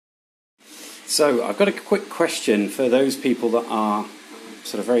So I've got a quick question for those people that are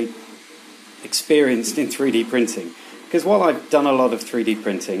sort of very experienced in 3D printing. Because while I've done a lot of 3D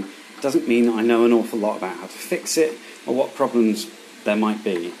printing, it doesn't mean I know an awful lot about how to fix it or what problems there might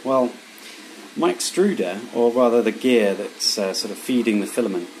be. Well, my extruder, or rather the gear that's sort of feeding the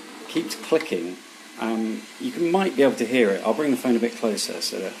filament, keeps clicking. You might be able to hear it. I'll bring the phone a bit closer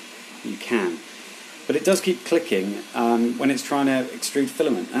so that you can. But it does keep clicking when it's trying to extrude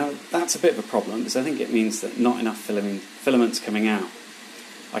filament. Now, that's a bit of a problem because I think it means that not enough filament's coming out.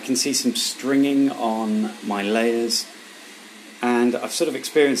 I can see some stringing on my layers, and I've sort of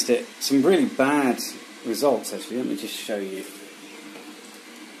experienced some really bad results actually. Let me just show you.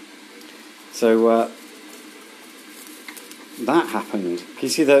 So that happened. Can you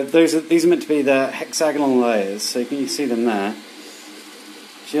see these are meant to be the hexagonal layers, so can you see them there?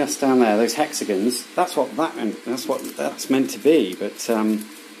 Just down there, those hexagons. That's what that's meant to be, but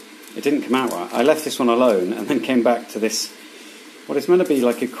it didn't come out right. I left this one alone and then came back to this, what is meant to be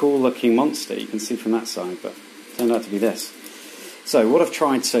like a cool-looking monster. You can see from that side, but it turned out to be this. So what I've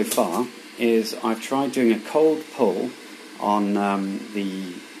tried so far is I've tried doing a cold pull on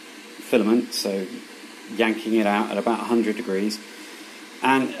the filament, so yanking it out at about 100 degrees,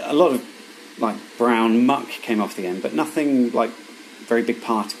 and a lot of like brown muck came off the end, but nothing like very big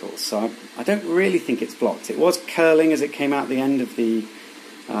particles, so I don't really think it's blocked. It was curling as it came out the end of the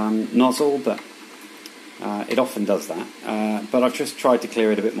nozzle, but it often does that. But I've just tried to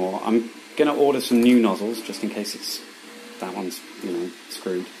clear it a bit more. I'm going to order some new nozzles just in case that one's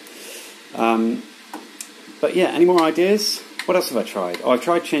screwed. But yeah, any more ideas? What else have I tried? Oh, I've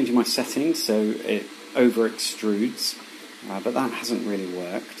tried changing my settings so it over extrudes, but that hasn't really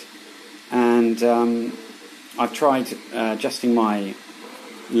worked. And I've tried adjusting my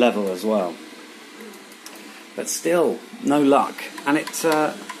level as well, but still no luck. And it's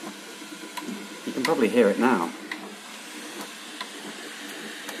you can probably hear it now.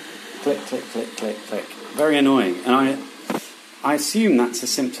 Click, click, click, click, click. Very annoying. And I assume that's a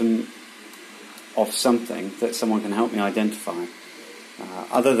symptom of something that someone can help me identify,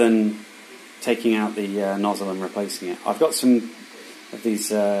 other than taking out the nozzle and replacing it. I've got some of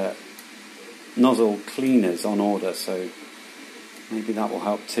these nozzle cleaners on order, so maybe that will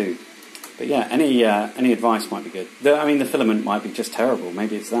help too. But yeah, any advice might be good. The filament might be just terrible.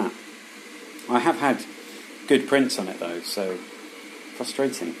 Maybe it's that. I have had good prints on it though, so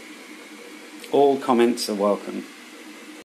frustrating. All comments are welcome.